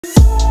Andrea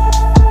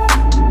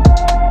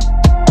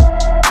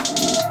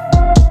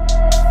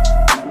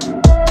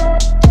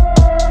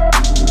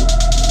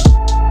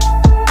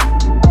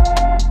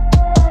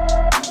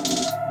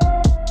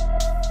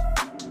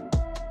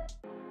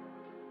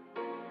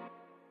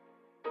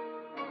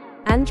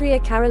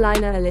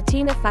Carolina, a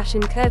Latina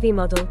fashion curvy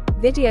model,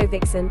 video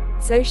vixen,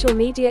 social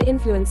media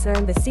influencer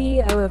and the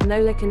CEO of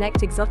NOLA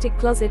Connect Exotic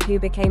Closet, who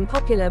became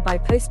popular by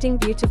posting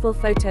beautiful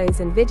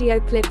photos and video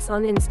clips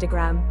on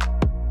Instagram.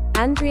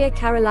 Andrea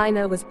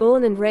Carolina was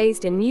born and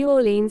raised in New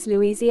Orleans,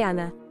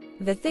 Louisiana.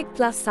 The thick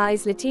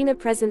plus-size Latina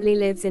presently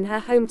lives in her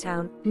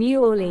hometown,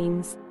 New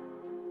Orleans.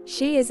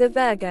 She is a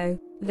Virgo.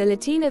 The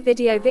Latina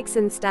video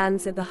vixen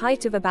stands at the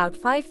height of about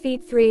 5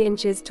 feet 3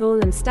 inches tall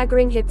and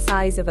staggering hip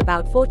size of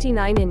about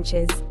 49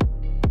 inches.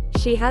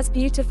 She has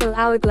beautiful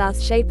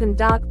hourglass shape and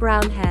dark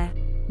brown hair.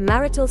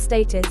 Marital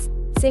status: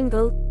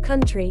 single,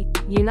 country,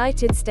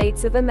 United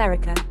States of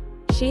America.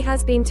 She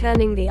has been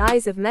turning the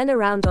eyes of men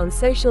around on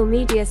social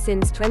media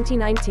since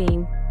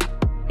 2019.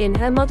 In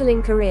her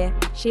modeling career,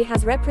 she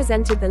has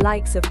represented the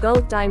likes of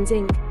Gold Dimes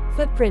Inc.,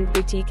 Footprint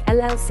Boutique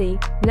LLC,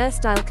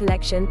 Nurstyle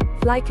Collection,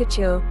 Fly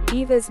Couture,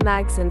 Eva's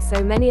Mags and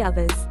so many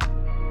others.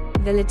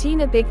 The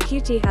Latina Big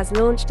Cutie has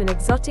launched an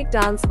exotic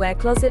dancewear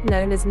closet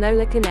known as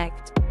NOLA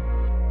Connect.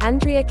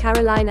 Andrea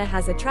Carolina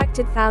has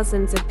attracted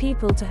thousands of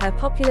people to her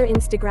popular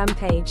Instagram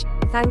page,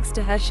 thanks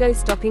to her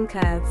show-stopping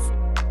curves.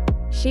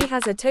 She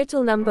has a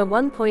total number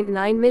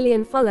 1.9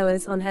 million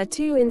followers on her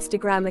 2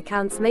 Instagram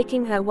accounts,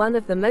 making her one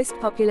of the most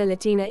popular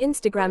Latina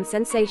Instagram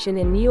sensation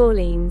in New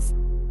Orleans.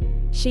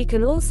 She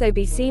can also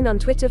be seen on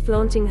Twitter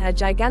flaunting her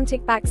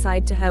gigantic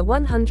backside to her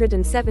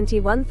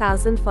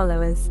 171,000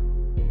 followers.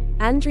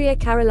 Andrea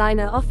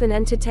Carolina often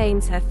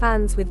entertains her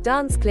fans with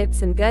dance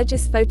clips and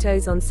gorgeous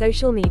photos on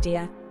social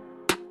media.